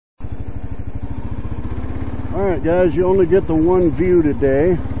Alright guys, you only get the one view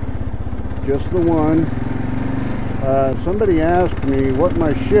today, just the one. Somebody asked me what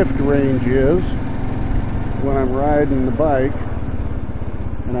my shift range is when I'm riding the bike,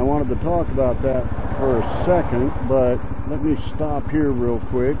 and I wanted to talk about that for a second, but let me stop here real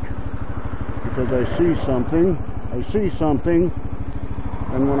quick because I see something,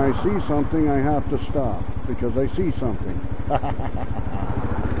 and when I see something I have to stop because I see something.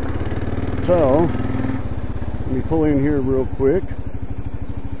 So let me pull in here real quick.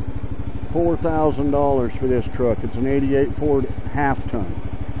 $4,000 for this truck. It's an 88 Ford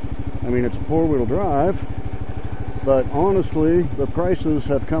half-ton. I mean, it's a four-wheel drive, but honestly, the prices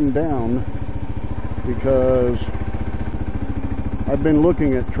have come down because I've been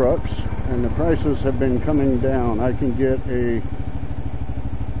looking at trucks and the prices have been coming down. I can get a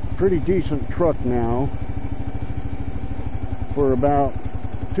pretty decent truck now for about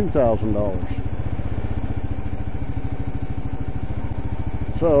 $2,000.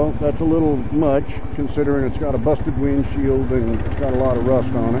 So that's a little much considering it's got a busted windshield and it's got a lot of rust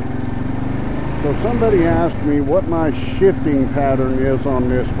on it. So somebody asked me what my shifting pattern is on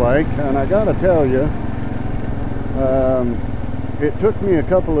this bike, and I gotta tell you, it took me a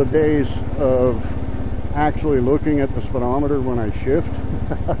couple of days of actually looking at the speedometer when I shift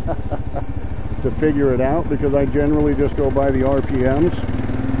to figure it out, because I generally just go by the RPMs.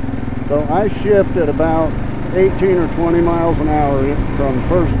 So I shift at about 18 or 20 miles an hour from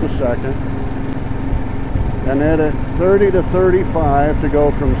first to second, and then at 30 to 35 to go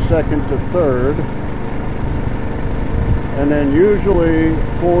from second to third, and then usually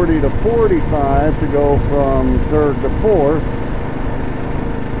 40 to 45 to go from third to fourth.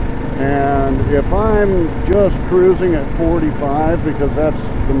 And if I'm just cruising at 45, because that's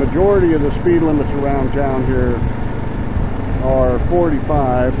the majority of the speed limits around town here are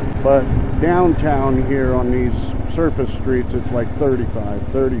 45, but downtown here on these surface streets it's like 30,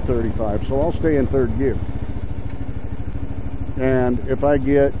 35, so I'll stay in third gear. And if I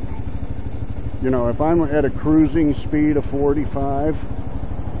get, if I'm at a cruising speed of 45,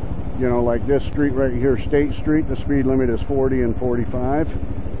 like this street right here, State Street, the speed limit is 40 and 45,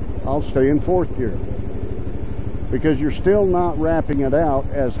 I'll stay in fourth gear, because you're still not wrapping it out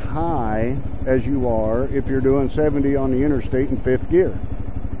as high as you are if you're doing 70 on the interstate in fifth gear.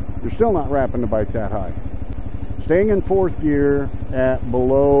 You're still not wrapping the bike that high. Staying in fourth gear at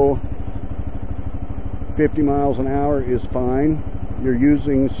below 50 miles an hour is fine. You're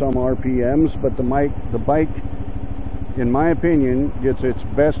using some RPMs, but the bike, in my opinion, gets its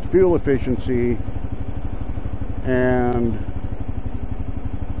best fuel efficiency, and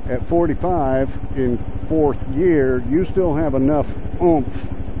at 45 in fourth gear, you still have enough oomph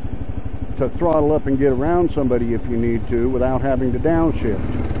to throttle up and get around somebody if you need to without having to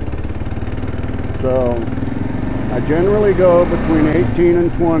downshift. So I generally go between 18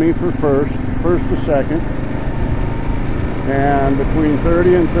 and 20 for first to second, and between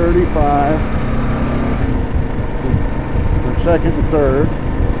 30 and 35 for second and third.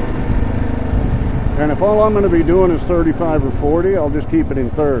 And if all I'm going to be doing is 35 or 40, I'll just keep it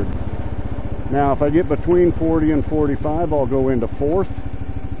in third. Now if I get between 40 and 45, I'll go into fourth.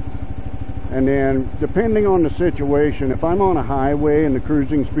 And then depending on the situation, if I'm on a highway and the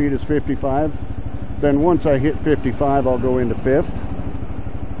cruising speed is 55, then once I hit 55 I'll go into fifth.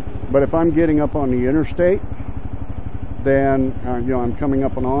 But if I'm getting up on the interstate, then I'm coming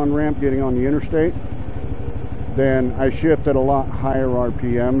up an on-ramp getting on the interstate, then I shift at a lot higher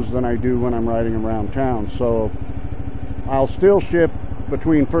RPMs than I do when I'm riding around town. So I'll still shift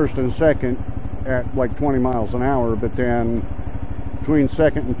between first and second at like 20 miles an hour, but then between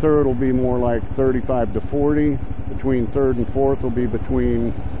second and third will be more like 35 to 40. Between third and fourth will be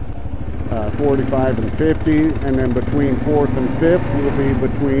between 45 and 50, and then between fourth and fifth will be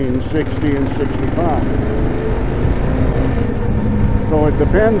between 60 and 65. So it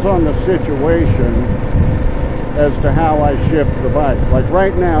depends on the situation as to how I shift the bike. Like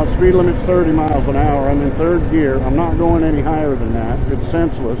right now, speed limit's 30 miles an hour. I'm in third gear. I'm not going any higher than that. It's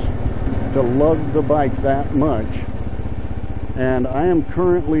senseless to lug the bike that much. And I am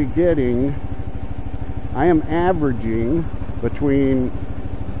currently averaging between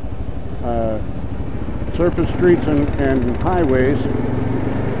surface streets and highways,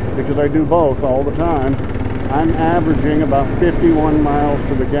 because I do both all the time. I'm averaging about 51 miles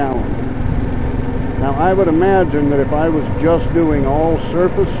to the gallon. Now I would imagine that if I was just doing all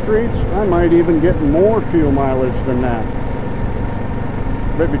surface streets, I might even get more fuel mileage than that.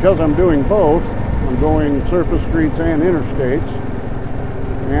 But because I'm doing both, I'm going surface streets and interstates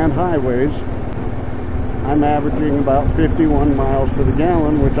and highways, I'm averaging about 51 miles to the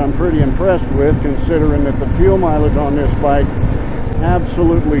gallon, which I'm pretty impressed with, considering that the fuel mileage on this bike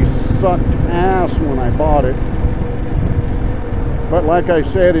absolutely sucked ass when I bought it. But like I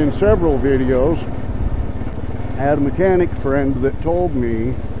said in several videos, I had a mechanic friend that told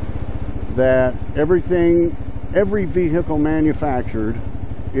me that every vehicle manufactured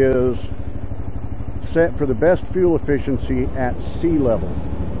is set for the best fuel efficiency at sea level.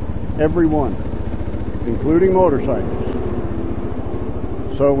 Every one, including motorcycles.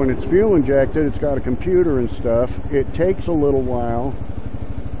 So when it's fuel injected, it's got a computer and stuff. It takes a little while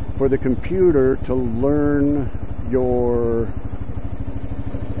for the computer to learn your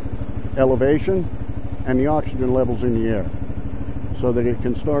elevation and the oxygen levels in the air, so that it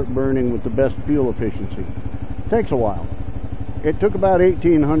can start burning with the best fuel efficiency. Takes a while. It took about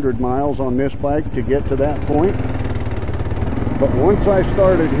 1,800 miles on this bike to get to that point. But once I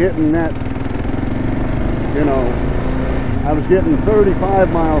started hitting that, you know, I was getting 35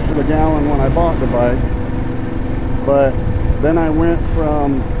 miles to the gallon when I bought the bike. But then I went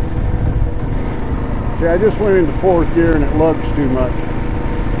from, see, I just went into fourth gear and it lugs too much.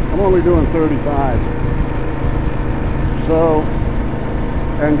 I'm only doing 35. So,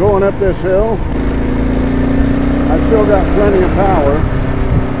 and going up this hill, I've still got plenty of power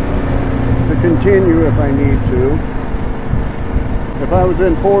to continue if I need to. If I was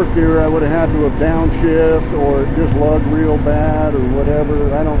in fourth gear, I would have had to have downshift or just lug real bad or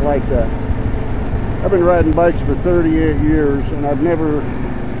whatever. I don't like that. I've been riding bikes for 38 years and I've never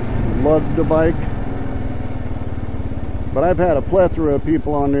lugged a bike. But I've had a plethora of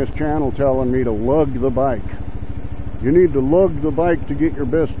people on this channel telling me to lug the bike. You need to lug the bike to get your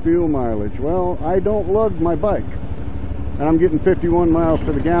best fuel mileage. Well, I don't lug my bike. And I'm getting 51 miles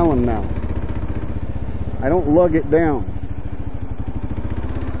to the gallon now. I don't lug it down.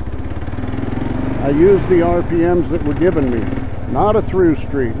 I use the RPMs that were given me. Not a through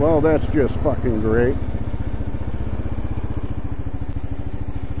street. Well, that's just fucking great.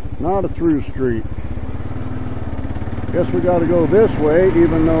 Not a through street. Guess we got to go this way,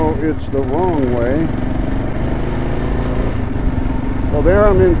 even though it's the wrong way. So there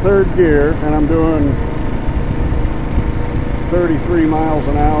I'm in third gear, and I'm doing 33 miles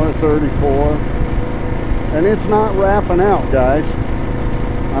an hour, 34. And it's not wrapping out, guys.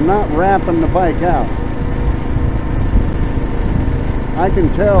 I'm not wrapping the bike out. I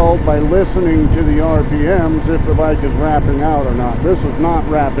can tell by listening to the RPMs if the bike is wrapping out or not. This is not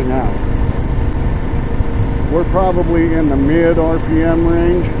wrapping out. We're probably in the mid RPM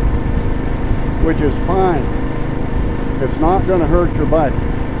range, which is fine. It's not going to hurt your bike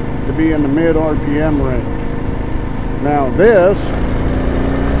to be in the mid RPM range. Now this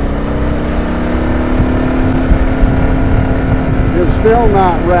is still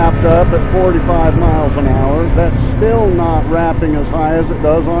not wrapped up at 45 miles an hour. That's still not wrapping as high as it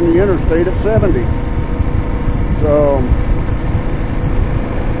does on the interstate at 70. So,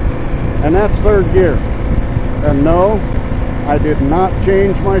 and that's third gear. And no, I did not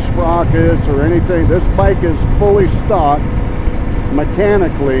change my sprockets or anything. This bike is fully stock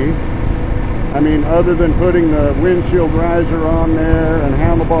mechanically. I mean, other than putting the windshield riser on there and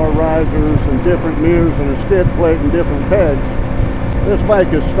handlebar risers and different mirrors and a skid plate and different pegs, this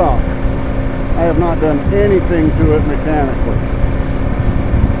bike is stock. I have not done anything to it mechanically.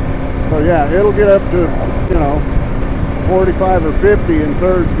 So yeah, it'll get up to, you know, 45 or 50 in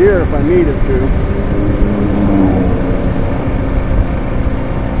third gear if I need it to.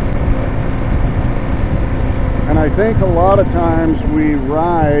 And I think a lot of times we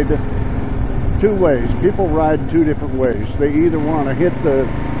ride two ways. People ride two different ways. They either want to hit the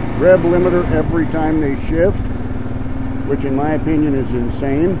rev limiter every time they shift, which in my opinion is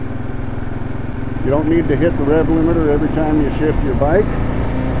insane. You don't need to hit the rev limiter every time you shift your bike.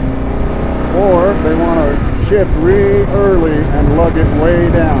 Or they want to shift really early and lug it way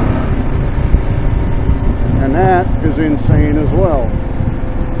down. And that is insane as well.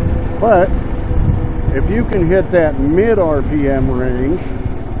 But if you can hit that mid RPM range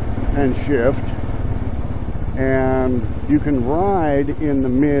and shift, and you can ride in the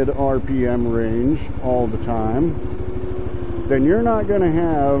mid RPM range all the time, then you're not going to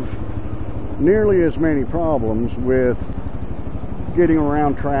have nearly as many problems with getting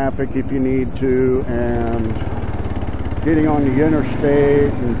around traffic if you need to, and getting on the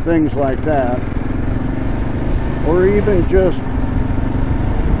interstate and things like that, or even just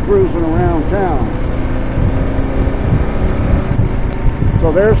cruising around town.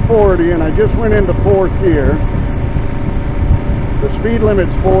 So there's 40, and I just went into fourth gear. The speed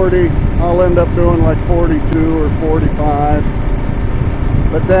limit's 40. I'll end up doing like 42 or 45.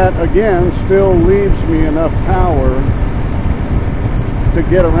 But that, again, still leaves me enough power to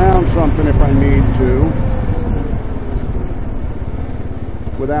get around something if I need to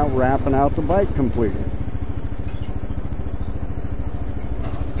without wrapping out the bike completely.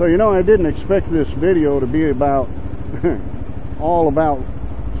 So, you know, I didn't expect this video to be about all about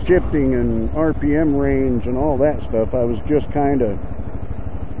shifting and RPM range and all that stuff. I was just kind of...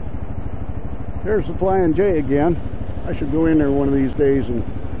 There's the Flying J again. I should go in there one of these days and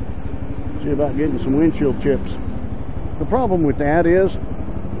see about getting some windshield chips. The problem with that is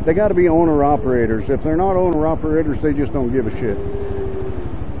they got to be owner-operators. If they're not owner-operators, they just don't give a shit.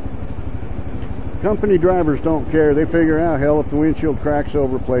 Company drivers don't care. They figure out, hell, if the windshield cracks, they'll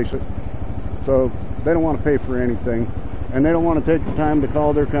replace it. So they don't want to pay for anything. And they don't want to take the time to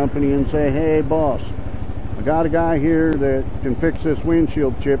call their company and say, hey, boss, I got a guy here that can fix this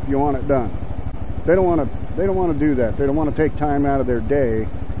windshield chip. You want it done? They don't want to do that. They don't want to take time out of their day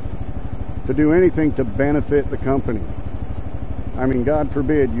to do anything to benefit the company. I mean, God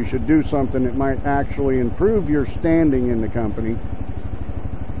forbid you should do something that might actually improve your standing in the company.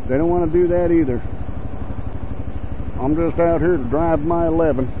 They don't want to do that either. I'm just out here to drive my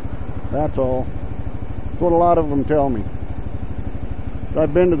 11. That's all. That's what a lot of them tell me.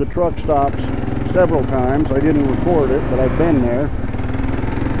 I've been to the truck stops several times. I didn't record it, but I've been there.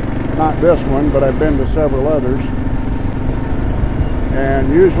 Not this one, but I've been to several others.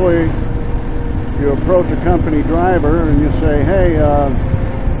 And usually you approach a company driver and you say, hey,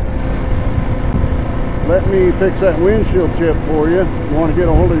 let me fix that windshield chip for you. You want to get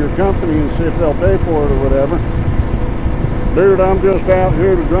a hold of your company and see if they'll pay for it or whatever. Dude, I'm just out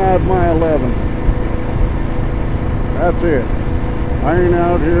here to drive my 11. That's it. I ain't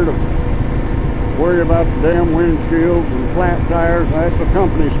out here to worry about the damn windshields and flat tires. That's the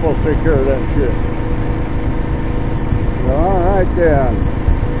company's supposed to take care of that shit. Alright then.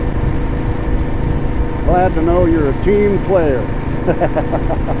 Glad to know you're a team player.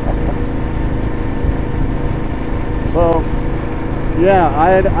 So, yeah,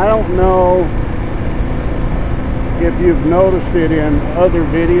 I don't know if you've noticed it in other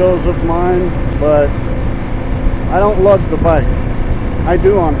videos of mine, but I don't lug the bike. I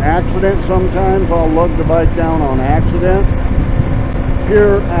do on accident sometimes. I'll lug the bike down on accident.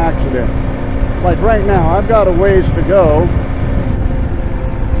 Pure accident. Like right now, I've got a ways to go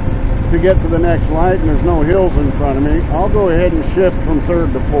to get to the next light, and there's no hills in front of me. I'll go ahead and shift from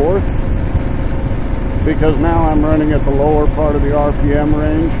third to fourth, because now I'm running at the lower part of the RPM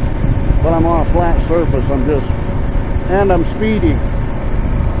range, but I'm on a flat surface. And I'm speeding.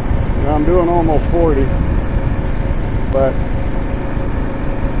 I'm doing almost 40, but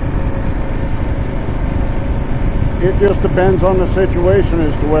it just depends on the situation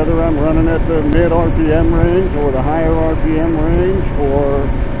as to whether I'm running at the mid RPM range or the higher RPM range or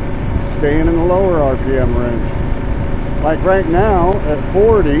staying in the lower RPM range. Like right now at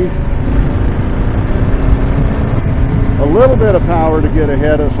 40, a little bit of power to get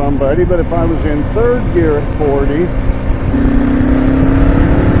ahead of somebody, but if I was in third gear at 40,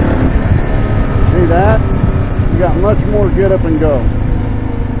 see that? You got much more get up and go.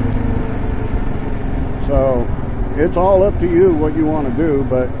 So it's all up to you what you want to do,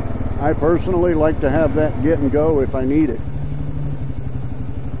 but I personally like to have that get and go if I need it.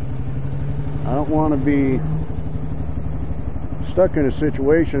 I don't want to be stuck in a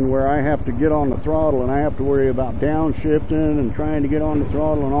situation where I have to get on the throttle and I have to worry about downshifting and trying to get on the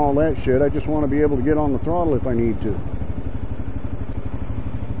throttle and all that shit. I just want to be able to get on the throttle if I need to.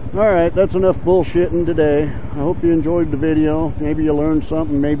 Alright, that's enough bullshitting today. I hope you enjoyed the video. Maybe you learned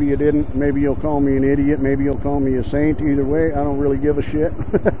something, maybe you didn't. Maybe you'll call me an idiot, maybe you'll call me a saint. Either way, I don't really give a shit.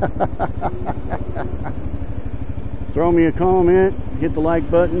 Throw me a comment, hit the like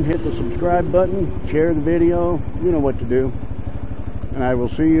button, hit the subscribe button, share the video. You know what to do. And I will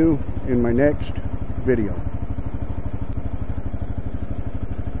see you in my next video.